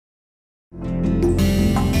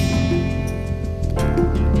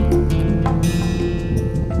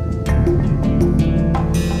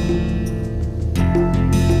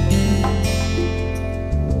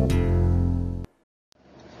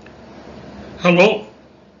Hello,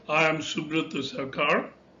 I am Subrata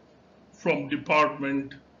Sarkar from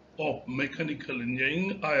Department of Mechanical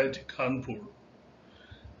Engineering, IIT Kanpur.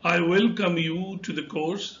 I welcome you to the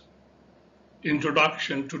course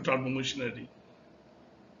Introduction to Turbomachinery.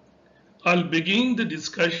 I'll begin the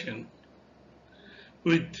discussion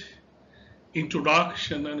with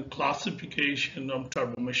introduction and classification of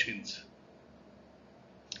turbomachines.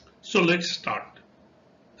 So let's start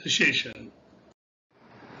the session.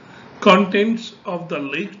 Contents of the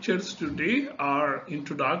lectures today are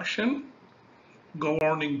introduction,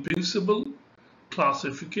 governing principle,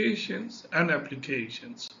 classifications, and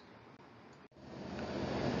applications.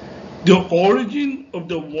 The origin of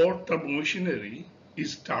the word turbomachinery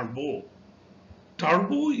is turbo.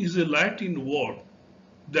 Turbo is a Latin word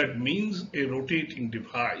that means a rotating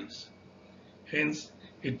device. Hence,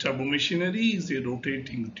 a turbomachinery is a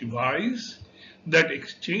rotating device that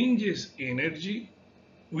exchanges energy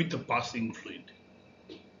with a passing fluid.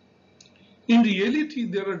 In reality,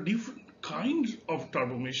 there are different kinds of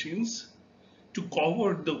turbomachines to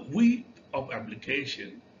cover the width of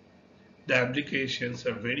application. The applications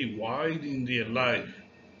are very wide in real life.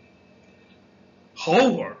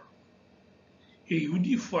 However, a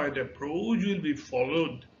unified approach will be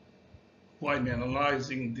followed when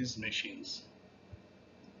analyzing these machines.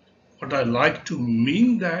 What I like to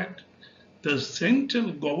mean that the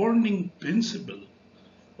central governing principle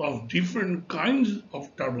of different kinds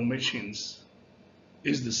of turbomachines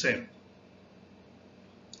is the same.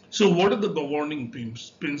 So what are the governing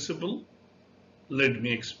principle? Let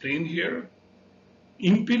me explain here.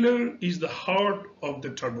 Impeller is the heart of the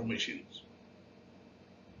turbomachines.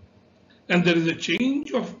 And there is a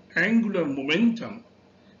change of angular momentum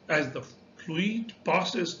as the fluid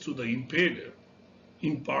passes through the impeller,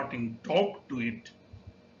 imparting torque to it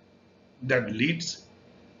that leads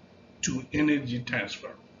to energy transfer.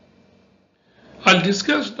 I'll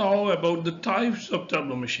discuss now about the types of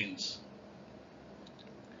turbomachines.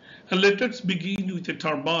 And let us begin with a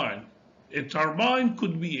turbine. A turbine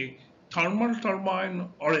could be a thermal turbine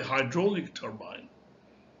or a hydraulic turbine.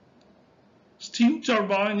 Steam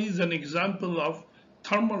turbine is an example of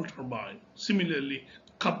thermal turbine. Similarly,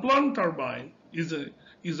 Kaplan turbine is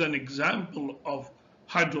an example of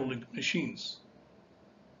hydraulic machines.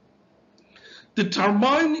 The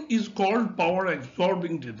turbine is called power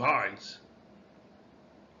absorbing device.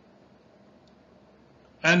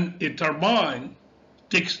 And a turbine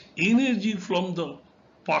takes energy from the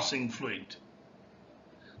passing fluid.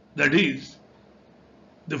 That is,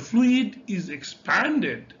 the fluid is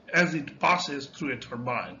expanded as it passes through a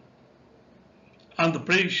turbine, and the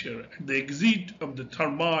pressure at the exit of the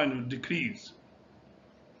turbine will decrease.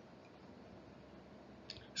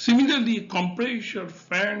 Similarly, a compressor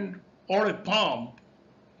fan or a pump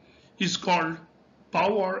is called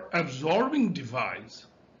power absorbing device,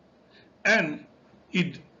 and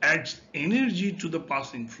it adds energy to the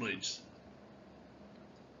passing fluids.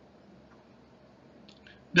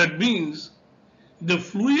 That means the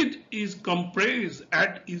fluid is compressed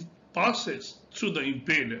as it passes through the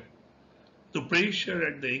impeller. The pressure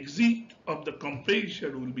at the exit of the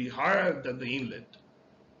compressor will be higher than the inlet.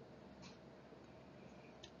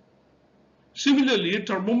 Similarly, a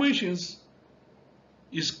turbomachine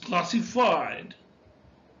is classified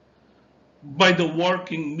by the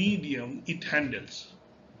working medium it handles.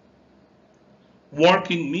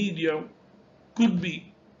 Working medium could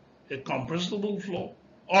be a compressible flow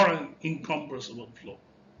or an incompressible flow.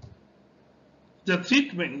 The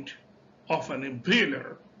treatment of an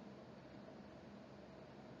impeller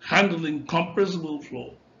handling compressible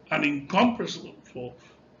flow and incompressible flow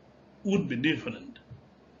would be different.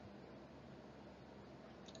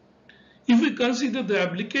 If we consider the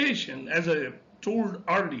application, as I told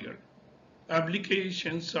earlier,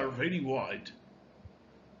 applications are very wide.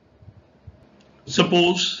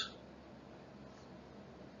 Suppose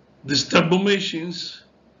these turbomachines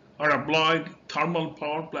are applied thermal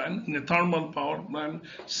power plant. In a thermal power plant,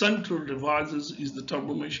 central devices is the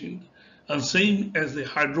turbomachine, and same as the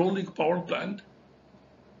hydraulic power plant.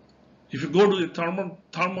 If you go to the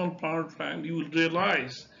thermal power plant, you will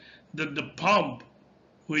realize that the pump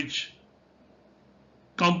which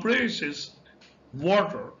compresses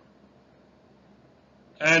water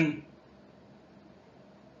and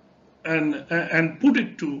put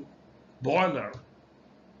it to boiler.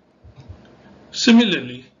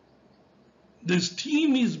 Similarly, the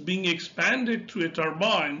steam is being expanded through a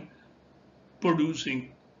turbine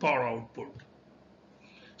producing power output.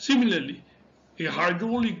 Similarly, a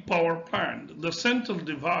hydraulic power plant, the central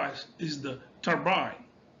device is the turbine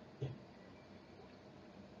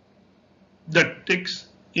that takes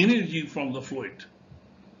energy from the fluid.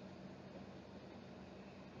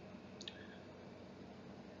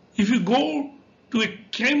 If you go to a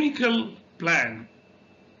chemical plant,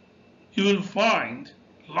 you will find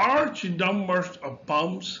large numbers of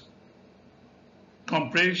pumps,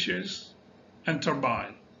 compressors, and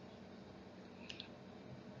turbines.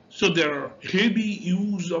 So there are heavy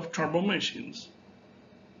use of turbomachines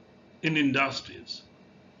in industries.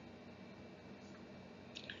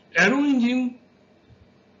 Aero engine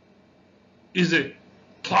is a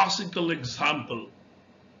classical example.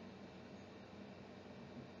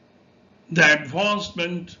 The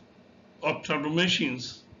advancement of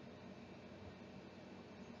turbomachines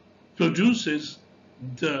produces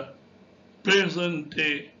the present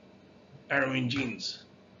day aero engines.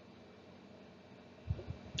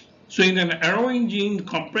 So in an aero engine,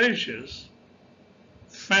 compressors,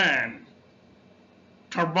 fan,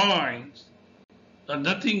 turbines are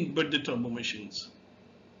nothing but the turbomachines.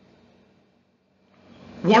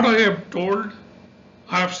 What I have told,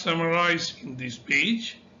 I have summarized in this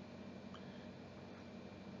page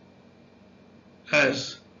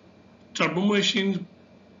as turbomachines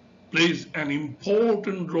plays an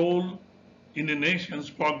important role in a nation's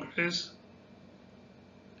progress,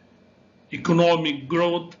 economic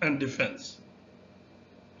growth, and defense.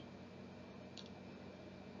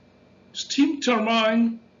 Steam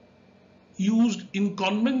turbine used in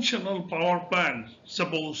conventional power plants,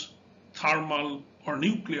 suppose thermal or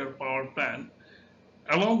nuclear power plant,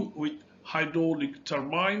 along with hydraulic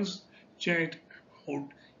turbines, generate about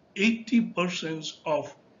 80%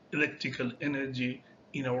 of electrical energy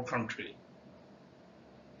in our country.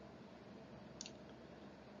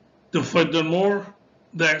 Furthermore,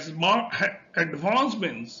 the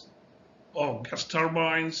advancements of gas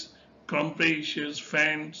turbines, compressors,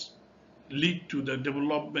 fans lead to the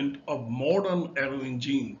development of modern aero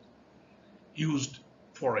engines used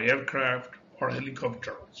for aircraft or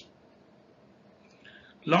helicopters.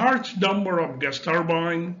 Large number of gas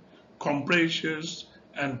turbines, compressors,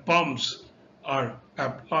 and pumps are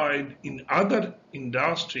applied in other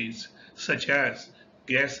industries such as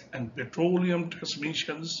gas and petroleum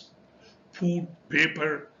transmissions, food,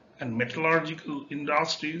 paper, and metallurgical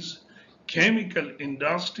industries, chemical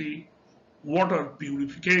industry, water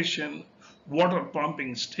purification, water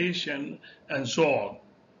pumping station, and so on.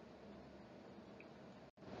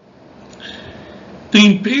 The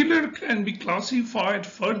impeller can be classified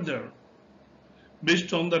further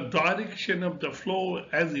based on the direction of the flow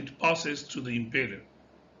as it passes through the impeller.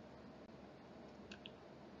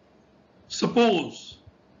 Suppose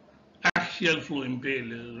axial flow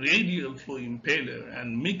impeller, radial flow impeller,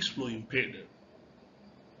 and mixed flow impeller.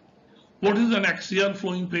 What is an axial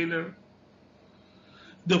flow impeller?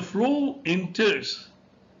 The flow enters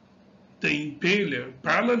the impeller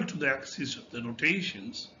parallel to the axis of the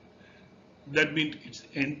rotations. That means it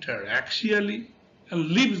enters axially and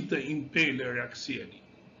leaves the impeller axially.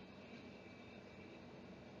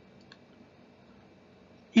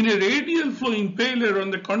 In a radial flow impeller, on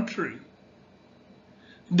the contrary,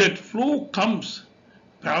 that flow comes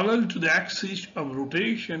parallel to the axis of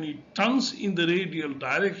rotation. It turns in the radial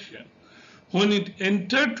direction. When it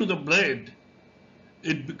enters to the blade,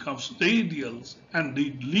 it becomes radial and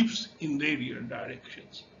it leaves in radial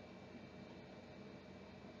directions.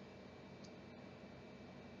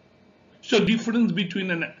 So the difference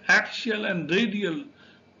between an axial and radial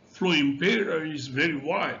flow impeller is very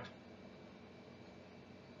wide.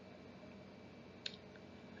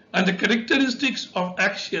 And the characteristics of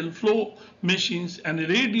axial flow machines and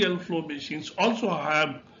radial flow machines also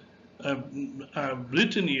have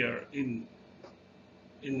written here in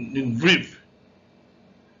brief.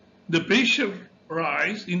 The pressure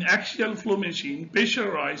rise in axial flow machine,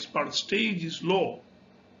 pressure rise per stage is low,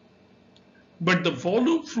 but the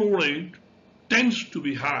volume flow rate tends to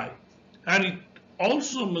be high, and it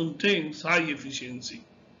also maintains high efficiency.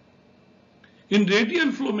 In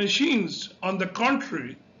radial flow machines, on the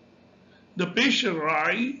contrary, the pressure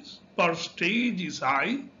rise per stage is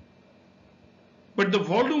high, but the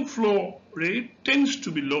volume flow rate tends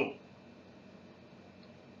to be low.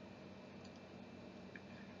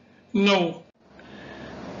 Now,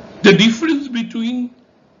 the difference between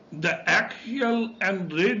the axial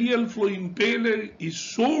and radial flow impeller is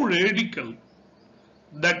so radical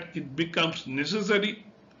that it becomes necessary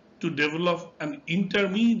to develop an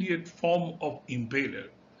intermediate form of impeller.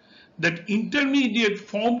 That intermediate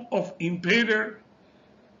form of impeller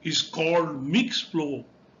is called mixed flow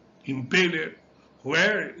impeller,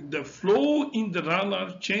 where the flow in the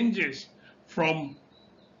runner changes from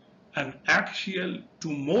an axial to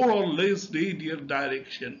more or less radial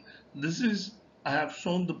direction. This is, I have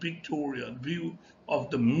shown the pictorial view of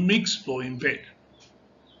the mixed flow impeller.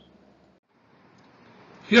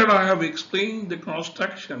 Here I have explained the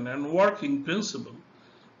construction and working principle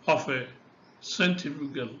of a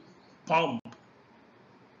centrifugal pump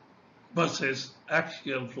versus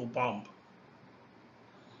axial flow pump.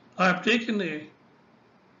 I have taken a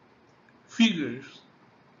figures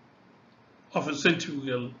of a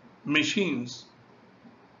centrifugal machines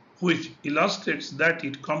which illustrates that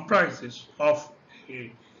it comprises of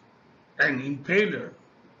an impeller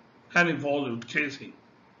and a volute casing.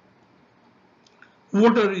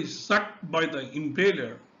 Water is sucked by the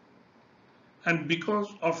impeller, and because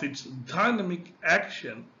of its dynamic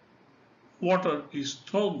action, water is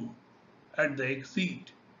thrown at the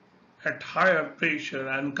exit at higher pressure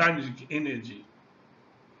and kinetic energy.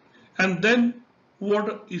 And then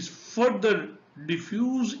water is further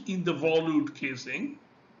diffused in the volute casing,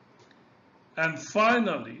 and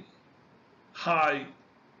finally high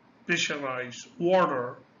pressurized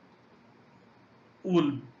water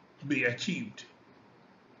will be achieved.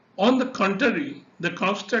 On the contrary, the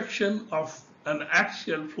construction of an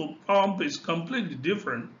axial flow pump is completely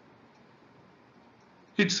different.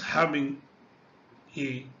 It's having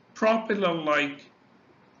a propeller-like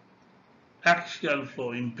axial flow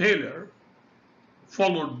impeller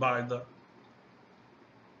followed by the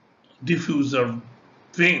diffuser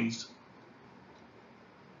vanes.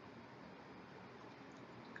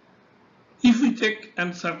 If we take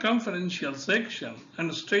a circumferential section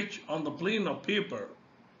and stretch on the plane of paper,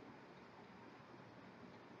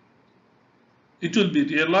 it will be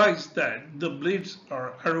realized that the blades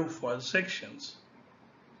are aerofoil sections.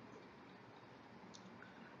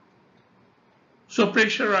 So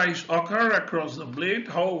pressurized occur across the blade,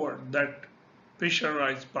 however, that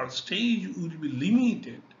pressurized per stage will be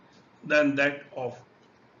limited than that of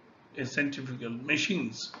a centrifugal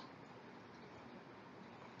machines.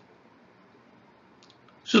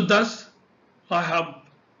 So thus I have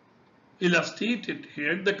illustrated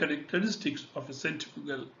here the characteristics of a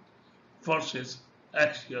centrifugal versus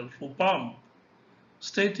axial flow pump,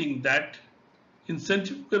 stating that in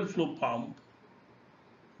centrifugal flow pump,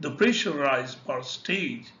 the pressure rise per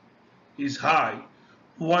stage is high,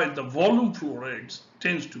 while the volume flow rates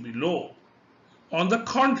tends to be low. On the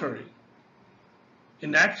contrary,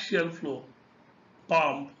 in axial flow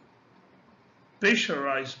pump, pressure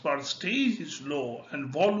rise per stage is low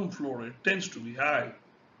and volume flow rate tends to be high.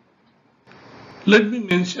 Let me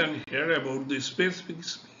mention here about the specific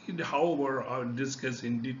speed, however I will discuss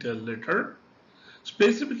in detail later.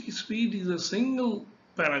 Specific speed is a single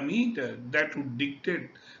parameter that would dictate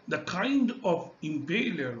the kind of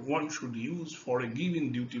impeller one should use for a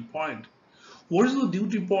given duty point. What is the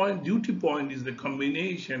duty point? Duty point is the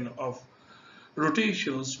combination of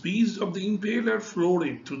rotational speeds of the impeller, flow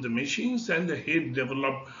rate through the machines, and the head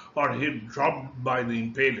developed or head dropped by the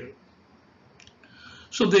impeller.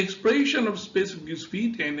 So the expression of specific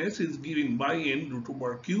speed ns is given by n root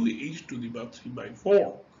over q h to the power 3 by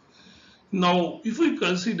 4. Now, if we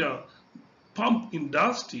consider pump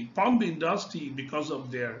industry because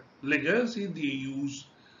of their legacy, they use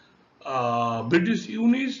British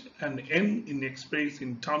units and n in expressed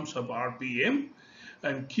in terms of RPM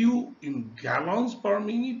and q in gallons per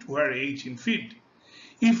minute, where h in feet.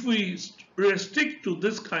 If we restrict to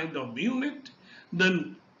this kind of unit,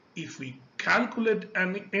 then if we calculate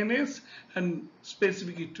an ns and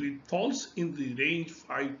specifically to it falls in the range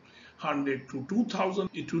 500 to 2000,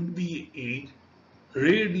 it would be a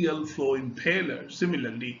radial flow impeller.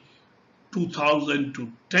 Similarly, 2000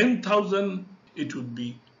 to 10,000, it would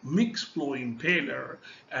be mixed flow impeller,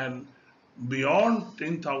 and beyond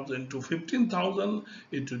 10,000 to 15,000,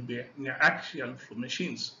 it would be axial flow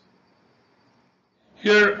machines.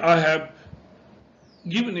 Here I have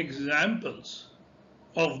given examples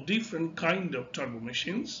of different kind of turbo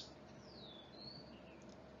machines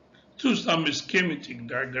through some schematic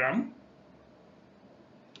diagram.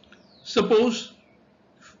 Suppose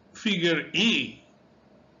figure A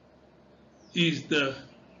is the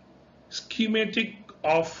schematic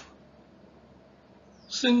of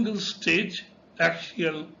single stage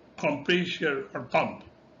axial compressor or pump.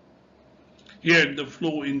 Here the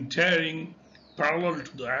flow in tearing parallel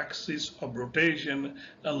to the axis of rotation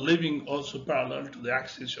and leaving also parallel to the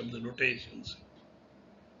axis of the rotations.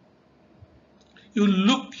 You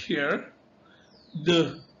look here,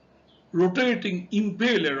 the rotating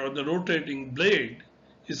impeller or the rotating blade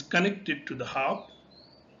is connected to the hub,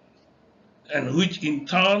 and which in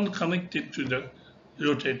turn connected to the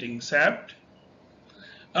rotating shaft.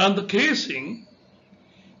 And the casing,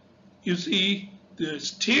 you see the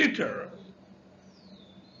stator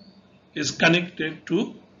is connected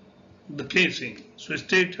to the casing. So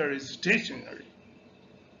stator is stationary.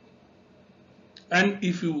 And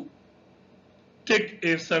if you take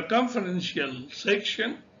a circumferential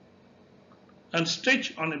section and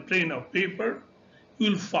stretch on a plane of paper,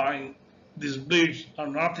 you will find these blades are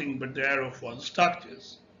nothing but the aerofoil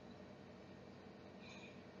structures.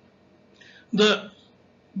 The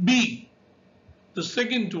B, the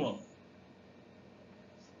second one,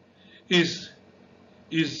 is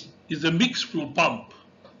a mixed flow pump,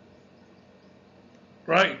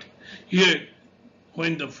 right? Here,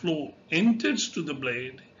 when the flow enters to the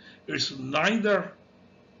blade, it's neither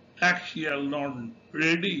axial nor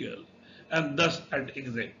radial, and thus at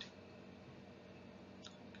exit.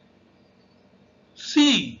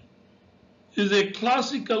 C is a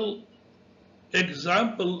classical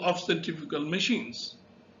example of centrifugal machines.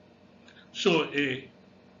 So a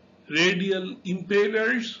radial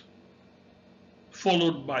impellers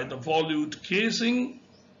followed by the volute casing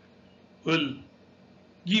will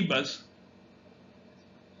give us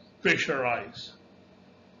pressure rise.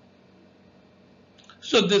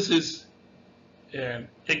 So this is an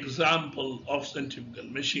example of centrifugal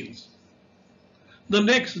machines. The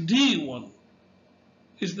next D one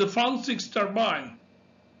is the front six turbine.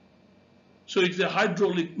 So it's the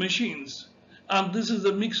hydraulic machines, and this is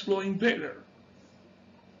a mixed flow impeller.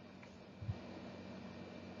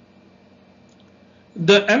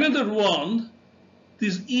 Another one,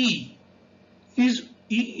 this E is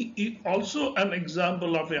also an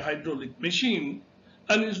example of a hydraulic machine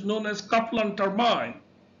and is known as Kaplan turbine.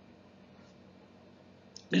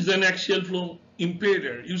 Is an axial flow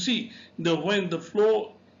impeller. You see, when the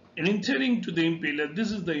flow entering to the impeller,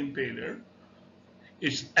 this is the impeller.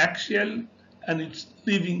 It's axial and it's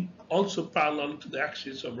leaving also parallel to the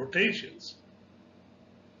axis of rotations.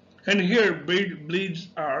 And here blades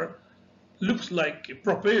looks like a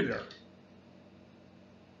propeller.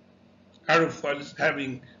 Aerofoils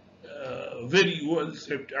having very well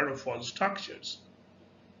shaped aerofoil structures.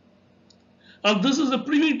 And this is a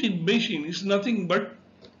primitive machine. It's nothing but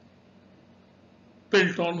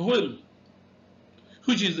Pelton wheel,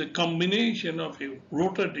 which is a combination of a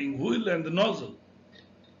rotating wheel and the nozzle.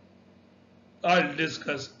 I'll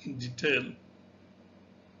discuss in detail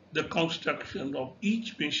the construction of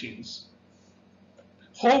each machines.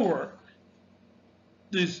 However,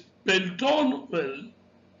 this Pelton wheel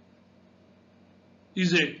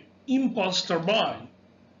is an impulse turbine,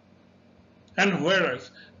 and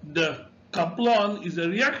whereas the Kaplan is a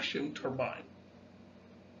reaction turbine.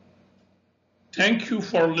 Thank you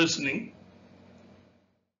for listening.